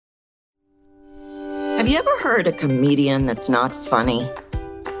Have you ever heard a comedian that's not funny?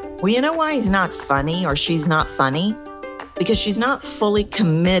 Well, you know why he's not funny or she's not funny? Because she's not fully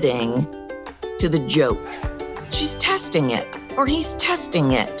committing to the joke. She's testing it, or he's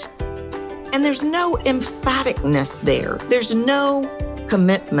testing it. And there's no emphaticness there. There's no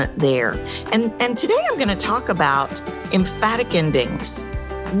commitment there. And today I'm going to talk about emphatic endings,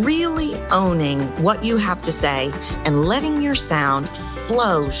 really owning what you have to say and letting your sound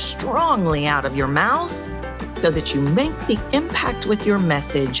flow strongly out of your mouth so that you make the impact with your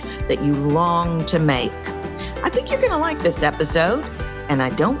message that you long to make. I think you're going to like this episode, and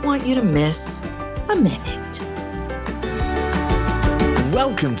I don't want you to miss a minute.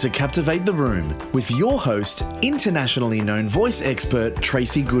 Welcome to Captivate the Room with your host, internationally known voice expert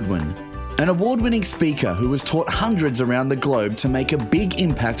Tracy Goodwin, an award-winning speaker who has taught hundreds around the globe to make a big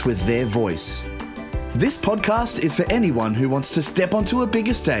impact with their voice. This podcast is for anyone who wants to step onto a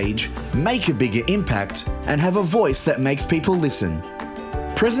bigger stage, make a bigger impact, and have a voice that makes people listen.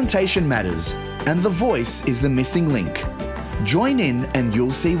 Presentation matters, and the voice is the missing link. Join in and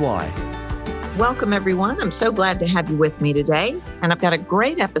you'll see why. Welcome, everyone. I'm so glad to have you with me today, and I've got a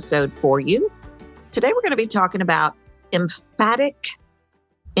great episode for you. Today, we're going to be talking about emphatic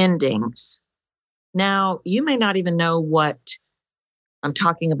endings. Now, you may not even know what I'm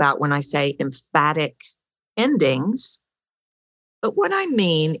talking about when I say emphatic endings, but what I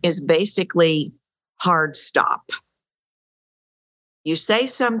mean is basically hard stop. You say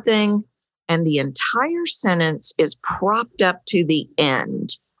something, and the entire sentence is propped up to the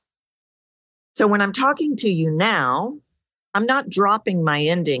end. So when I'm talking to you now, I'm not dropping my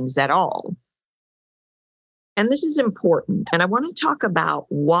endings at all. And this is important. And I want to talk about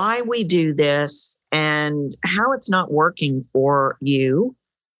why we do this and how it's not working for you.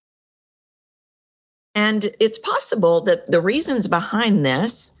 And it's possible that the reasons behind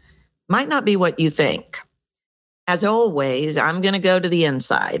this might not be what you think. As always, I'm going to go to the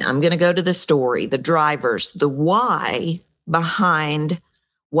inside. I'm going to go to the story, the drivers, the why behind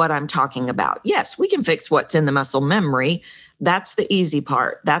what I'm talking about. Yes, we can fix what's in the muscle memory. That's the easy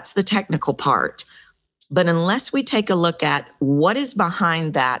part. That's the technical part. But unless we take a look at what is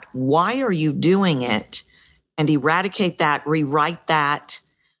behind that, why are you doing it, and eradicate that, rewrite that,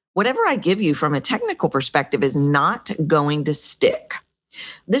 whatever I give you from a technical perspective is not going to stick.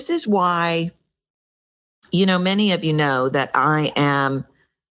 This is why, many of you know that I am,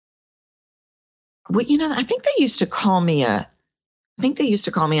 I think they used to call me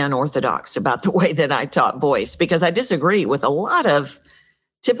unorthodox about the way that I taught voice, because I disagree with a lot of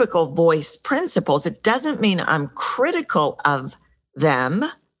typical voice principles. It doesn't mean I'm critical of them,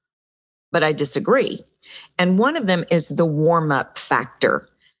 but I disagree. And one of them is the warm-up factor.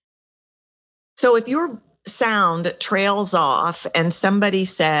 So if your sound trails off and somebody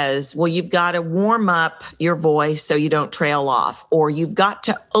says, well, you've got to warm up your voice so you don't trail off, or you've got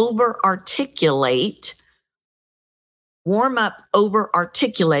to over-articulate, warm up your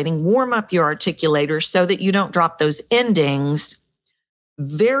articulator so that you don't drop those endings.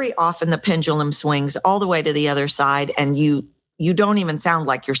 Very often the pendulum swings all the way to the other side, and you don't even sound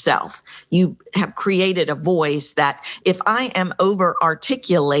like yourself. You have created a voice that if I am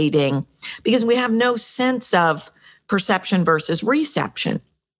over-articulating, because we have no sense of perception versus reception.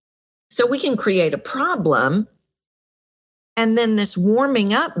 So we can create a problem, and then this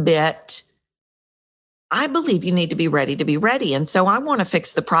warming up bit, I believe you need to be ready. And so I want to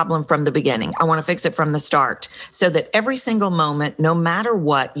fix the problem from the beginning. I want to fix it from the start so that every single moment, no matter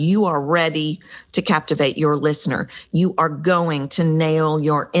what, you are ready to captivate your listener. You are going to nail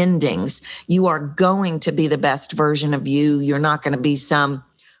your endings. You are going to be the best version of you. You're not going to be some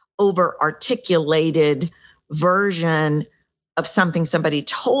over-articulated version of something somebody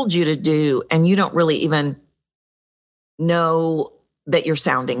told you to do, and you don't really even know that you're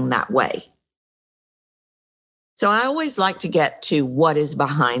sounding that way. So I always like to get to what is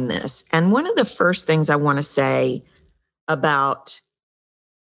behind this. And one of the first things I want to say about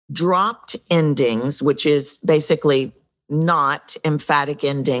dropped endings, which is basically not emphatic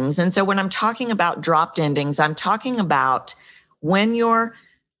endings. And so when I'm talking about dropped endings, I'm talking about when you're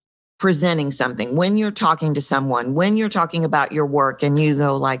presenting something, when you're talking to someone, when you're talking about your work and you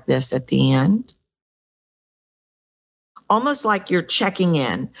go like this at the end. Almost like you're checking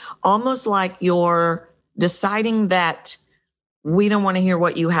in, almost like you're deciding that we don't want to hear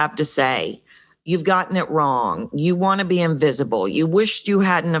what you have to say. You've gotten it wrong. You want to be invisible. You wished you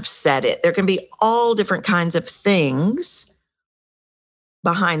hadn't have said it. There can be all different kinds of things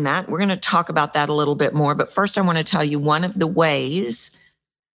behind that. We're going to talk about that a little bit more. But first, I want to tell you one of the ways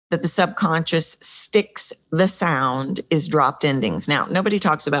that the subconscious sticks the sound is dropped endings. Now, nobody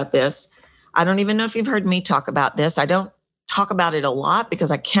talks about this. I don't even know if you've heard me talk about this. I don't talk about it a lot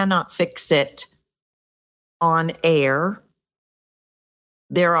because I cannot fix it on air.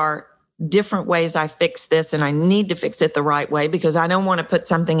 There are different ways I fix this, and I need to fix it the right way because I don't want to put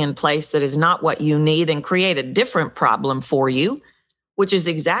something in place that is not what you need and create a different problem for you, which is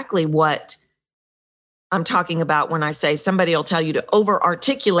exactly what I'm talking about when I say somebody will tell you to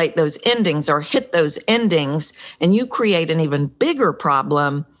over-articulate those endings or hit those endings, and you create an even bigger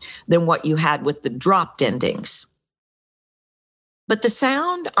problem than what you had with the dropped endings. But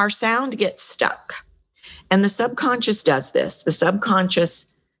our sound gets stuck, and the subconscious does this. The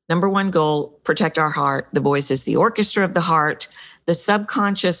subconscious, number one goal, protect our heart. The voice is the orchestra of the heart. The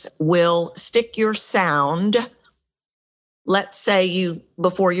subconscious will stick your sound. Let's say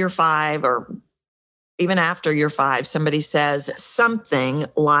before you're 5 or even after you're 5, somebody says something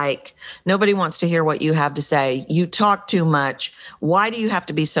like, nobody wants to hear what you have to say. You talk too much. Why do you have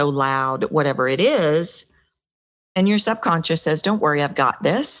to be so loud? Whatever it is. And your subconscious says, don't worry, I've got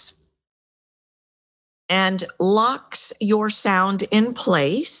this. And locks your sound in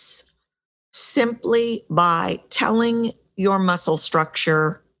place simply by telling your muscle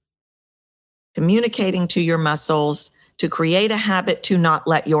structure, communicating to your muscles to create a habit to not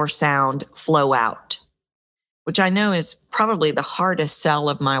let your sound flow out, which I know is probably the hardest sale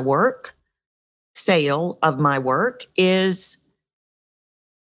of my work, is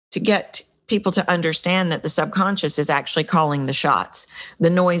to get people to understand that the subconscious is actually calling the shots. The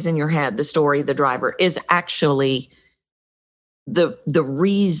noise in your head, the story, the driver is actually the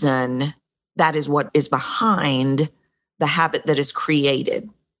reason that is what is behind the habit that is created.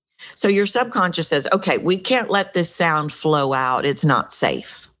 So your subconscious says, okay, we can't let this sound flow out. It's not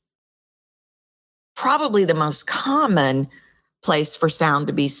safe. Probably the most common place for sound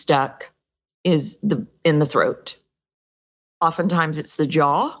to be stuck is in the throat. Oftentimes it's the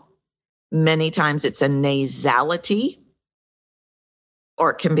jaw. Many times it's a nasality,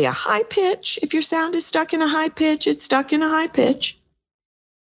 or it can be a high pitch. If your sound is stuck in a high pitch, it's stuck in a high pitch.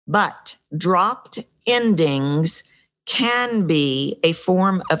 But dropped endings can be a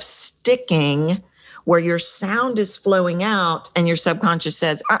form of sticking where your sound is flowing out and your subconscious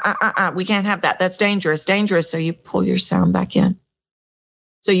says, we can't have that. That's dangerous. So you pull your sound back in.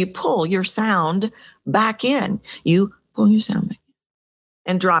 You pull your sound back in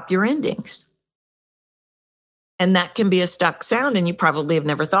and drop your endings. And that can be a stuck sound, and you probably have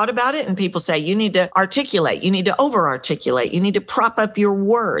never thought about it. And people say, you need to articulate, you need to over-articulate, you need to prop up your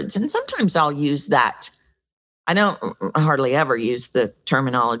words. And sometimes I'll use that. I don't hardly ever use the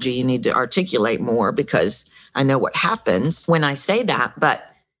terminology, you need to articulate more, because I know what happens when I say that. But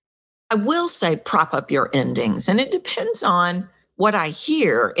I will say prop up your endings. And it depends on what I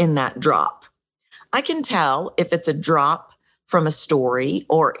hear in that drop. I can tell if it's a drop from a story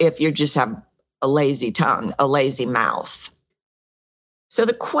or if you just have a lazy tongue, a lazy mouth. So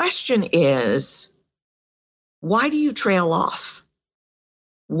the question is, why do you trail off?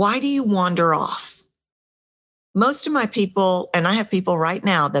 Why do you wander off? Most of my people, and I have people right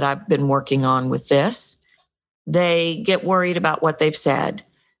now that I've been working on with this, they get worried about what they've said.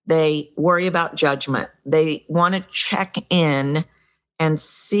 They worry about judgment. They want to check in and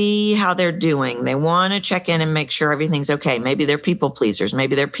see how they're doing. They want to check in and make sure everything's okay. Maybe they're people pleasers.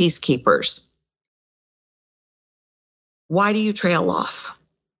 Maybe they're peacekeepers. Why do you trail off?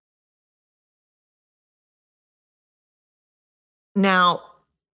 Now,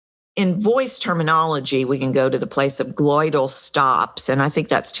 in voice terminology, we can go to the place of gloidal stops, and I think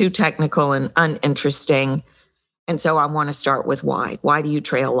that's too technical and uninteresting. And so I want to start with why. Why do you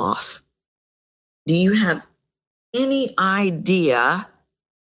trail off? Do you have any idea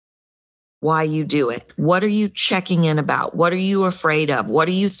why you do it? What are you checking in about? What are you afraid of? What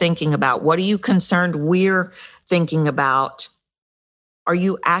are you thinking about? What are you concerned we're thinking about? Are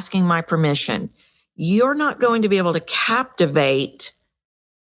you asking my permission? You're not going to be able to captivate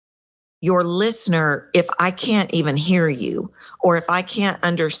your listener if I can't even hear you, or if I can't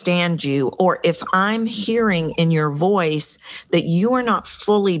understand you, or if I'm hearing in your voice that you are not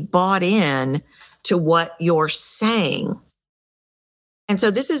fully bought in to what you're saying. And so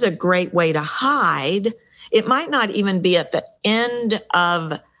this is a great way to hide. It might not even be at the end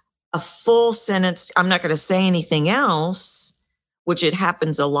of a full sentence. I'm not going to say anything else, which it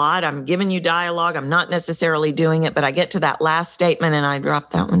happens a lot. I'm giving you dialogue. I'm not necessarily doing it, but I get to that last statement and I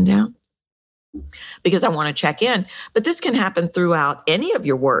drop that one down because I want to check in. But this can happen throughout any of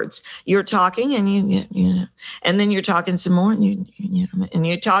your words. You're talking and you and then you're talking some more and and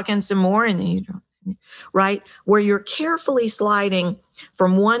you're talking some more and you don't. Right? Where you're carefully sliding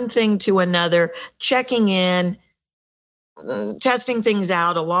from one thing to another, checking in, testing things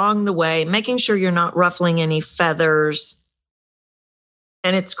out along the way, making sure you're not ruffling any feathers.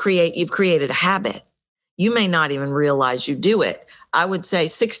 And you've created a habit. You may not even realize you do it. I would say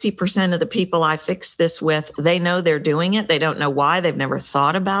 60% of the people I fix this with, they know they're doing it. They don't know why. They've never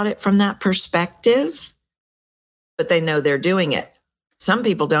thought about it from that perspective, but they know they're doing it. Some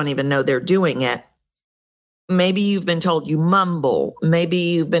people don't even know they're doing it. Maybe you've been told you mumble. Maybe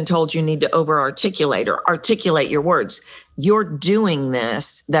you've been told you need to over-articulate or articulate your words. You're doing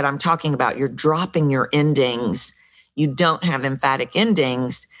this that I'm talking about. You're dropping your endings. You don't have emphatic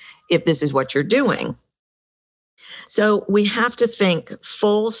endings if this is what you're doing. So we have to think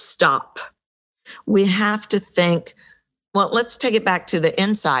full stop. We have to think, well, let's take it back to the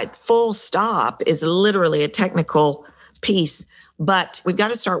inside. Full stop is literally a technical piece, but we've got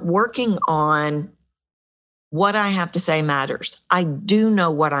to start working on what I have to say matters. I do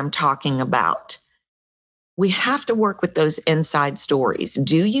know what I'm talking about. We have to work with those inside stories.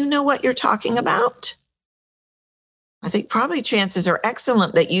 Do you know what you're talking about? I think probably chances are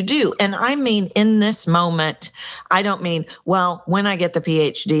excellent that you do. And I mean, in this moment, I don't mean, well, when I get the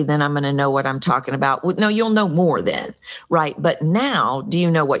PhD, then I'm going to know what I'm talking about. No, you'll know more then, right? But now, do you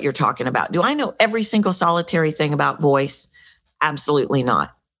know what you're talking about? Do I know every single solitary thing about voice? Absolutely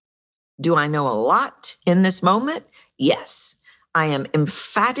not. Do I know a lot in this moment? Yes. I am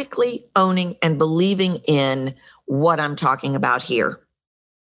emphatically owning and believing in what I'm talking about here.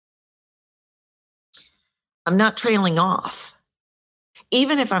 I'm not trailing off.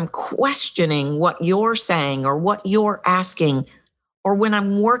 Even if I'm questioning what you're saying or what you're asking, or when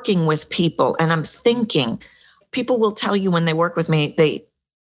I'm working with people and I'm thinking, people will tell you when they work with me,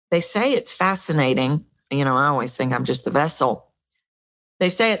 they say it's fascinating. I always think I'm just the vessel. They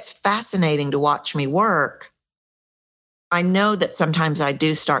say it's fascinating to watch me work. I know that sometimes I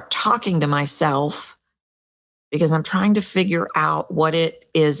do start talking to myself because I'm trying to figure out what it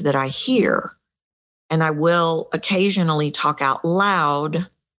is that I hear. And I will occasionally talk out loud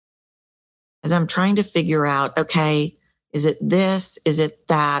as I'm trying to figure out, okay, is it this? Is it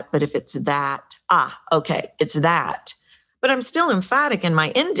that? But if it's that, okay, it's that. But I'm still emphatic in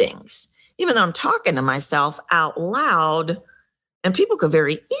my endings, even though I'm talking to myself out loud. And people could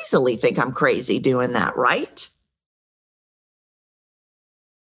very easily think I'm crazy doing that, right?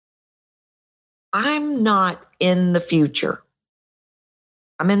 I'm not in the future.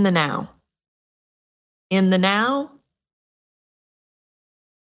 I'm in the now. In the now,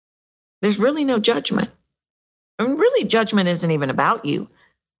 there's really no judgment. And really, judgment isn't even about you.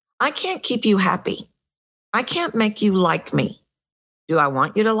 I can't keep you happy. I can't make you like me. Do I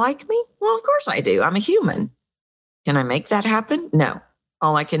want you to like me? Well, of course I do. I'm a human. Can I make that happen? No.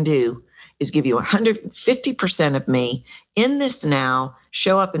 All I can do is give you 150% of me in this now,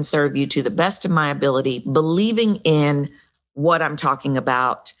 show up and serve you to the best of my ability, believing in what I'm talking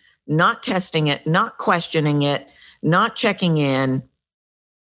about, not testing it, not questioning it, not checking in.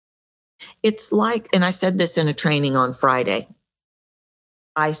 It's like, and I said this in a training on Friday,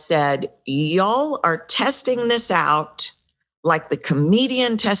 I said, y'all are testing this out like the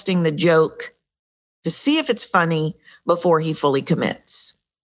comedian testing the joke to see if it's funny before he fully commits.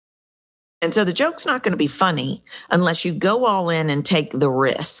 And so the joke's not going to be funny unless you go all in and take the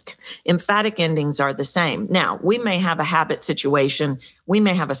risk. Emphatic endings are the same. Now, we may have a habit situation. We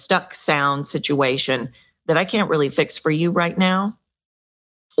may have a stuck sound situation that I can't really fix for you right now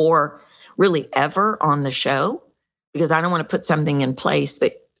or really ever on the show because I don't want to put something in place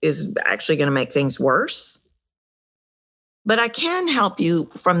that is actually going to make things worse. But I can help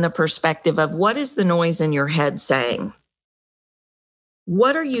you from the perspective of what is the noise in your head saying?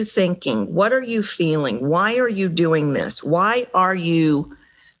 What are you thinking? What are you feeling? Why are you doing this? Why are you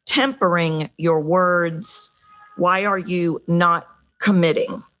tempering your words? Why are you not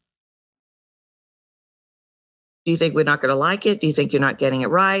committing? Do you think we're not going to like it? Do you think you're not getting it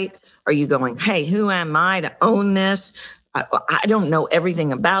right? Are you going, hey, who am I to own this? I don't know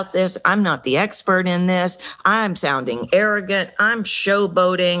everything about this. I'm not the expert in this. I'm sounding arrogant. I'm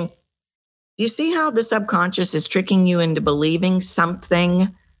showboating. Do you see how the subconscious is tricking you into believing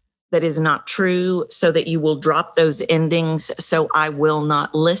something that is not true so that you will drop those endings? So I will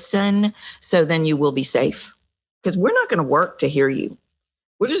not listen. So then you will be safe because we're not going to work to hear you.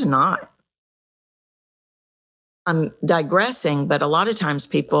 We're just not. I'm digressing, but a lot of times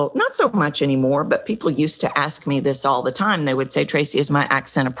people, not so much anymore, but people used to ask me this all the time. They would say, Tracy, is my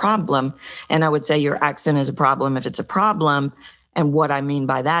accent a problem? And I would say, your accent is a problem if it's a problem. And what I mean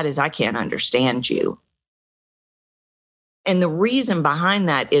by that is I can't understand you. And the reason behind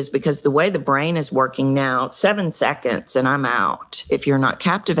that is because the way the brain is working now, 7 seconds and I'm out. If you're not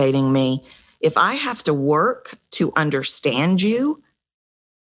captivating me, If I have to work to understand you,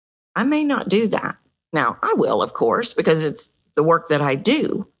 I may not do that. Now, I will, of course, because it's the work that I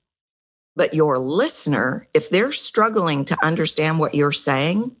do. But your listener, if they're struggling to understand what you're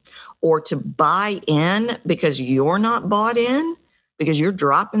saying or to buy in because you're not bought in, because you're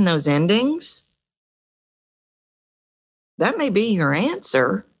dropping those endings, that may be your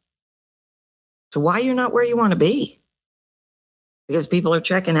answer to why you're not where you want to be. Because people are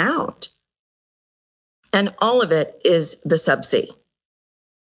checking out. And all of it is the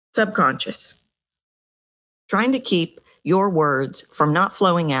subconscious. Trying to keep your words from not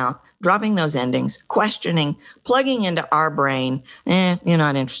flowing out, dropping those endings, questioning, plugging into our brain. You're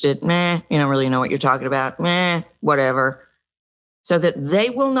not interested. You don't really know what you're talking about. Whatever. So that they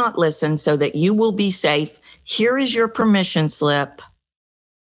will not listen, so that you will be safe. Here is your permission slip.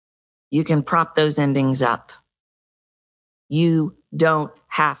 You can prop those endings up. You don't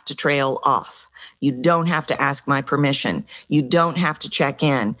have to trail off. You don't have to ask my permission. You don't have to check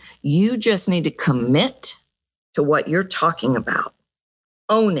in. You just need to commit to what you're talking about,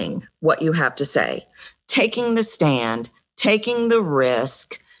 owning what you have to say, taking the stand, taking the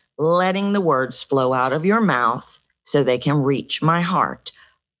risk, letting the words flow out of your mouth so they can reach my heart.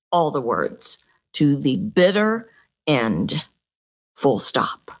 All the words to the bitter end, full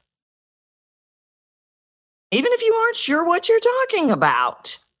stop. Even if you aren't sure what you're talking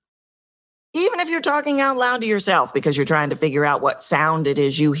about, even if you're talking out loud to yourself because you're trying to figure out what sound it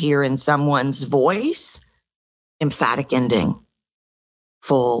is you hear in someone's voice, emphatic ending,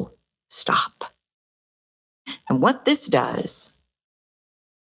 full stop. And what this does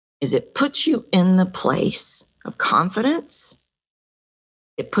is it puts you in the place of confidence.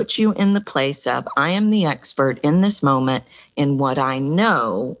 It puts you in the place of, I am the expert in this moment in what I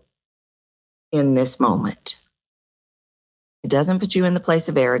know in this moment. It doesn't put you in the place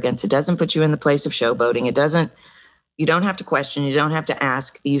of arrogance. It doesn't put you in the place of showboating. You don't have to question. You don't have to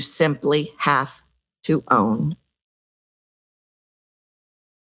ask. You simply have to own.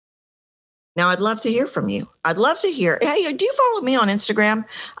 Now, I'd love to hear from you. I'd love to hear, hey, do you follow me on Instagram?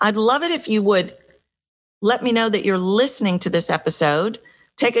 I'd love it if you would let me know that you're listening to this episode.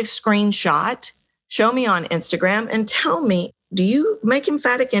 Take a screenshot, show me on Instagram, and tell me, do you make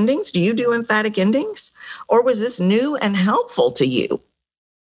emphatic endings? Do you do emphatic endings? Or was this new and helpful to you?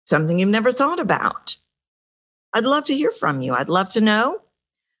 Something you've never thought about? I'd love to hear from you. I'd love to know.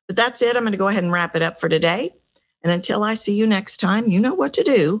 But that's it. I'm going to go ahead and wrap it up for today. And until I see you next time, you know what to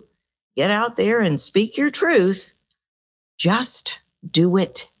do. Get out there and speak your truth. Just do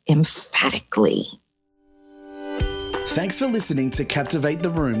it emphatically. Thanks for listening to Captivate the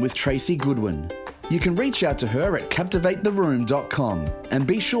Room with Tracy Goodwin. You can reach out to her at captivatetheroom.com and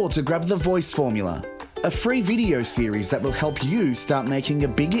be sure to grab the Voice Formula, a free video series that will help you start making a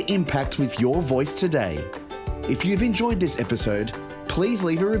bigger impact with your voice today. If you've enjoyed this episode, please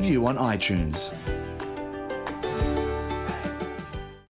leave a review on iTunes.